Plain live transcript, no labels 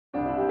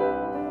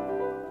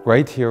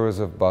Great heroes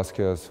of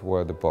Basquiat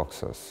were the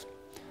boxers.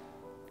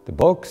 The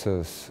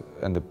boxers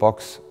and the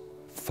box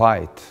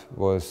fight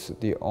was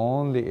the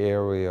only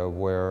area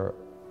where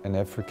an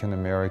African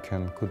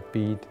American could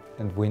beat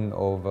and win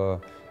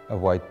over a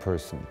white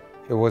person.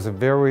 It was a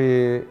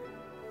very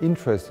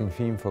interesting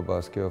theme for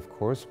Basquiat, of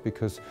course,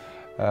 because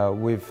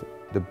with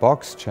the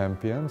box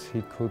champions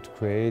he could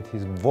create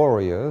his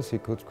warriors, he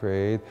could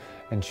create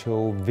and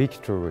show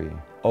victory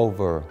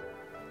over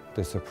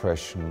the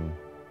suppression,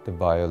 the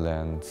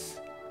violence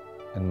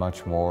and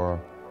much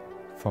more,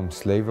 from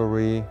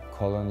slavery,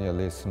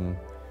 colonialism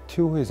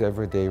to his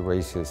everyday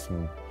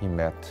racism he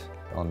met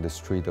on the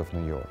street of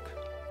New York.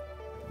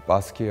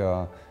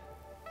 Basquiat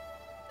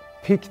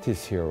picked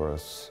his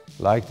heroes,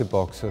 like the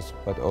boxers,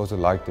 but also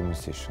like the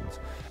musicians.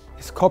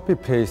 His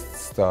copy-paste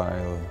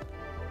style,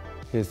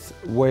 his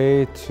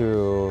way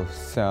to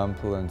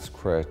sample and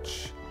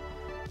scratch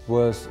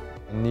was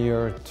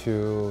near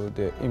to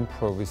the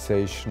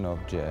improvisation of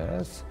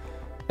jazz,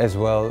 as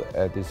well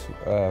as this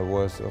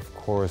was, of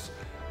course,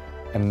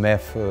 a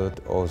method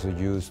also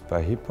used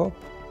by hip-hop.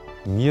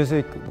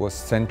 Music was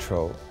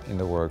central in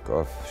the work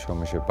of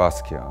Jean-Michel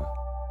Basquiat.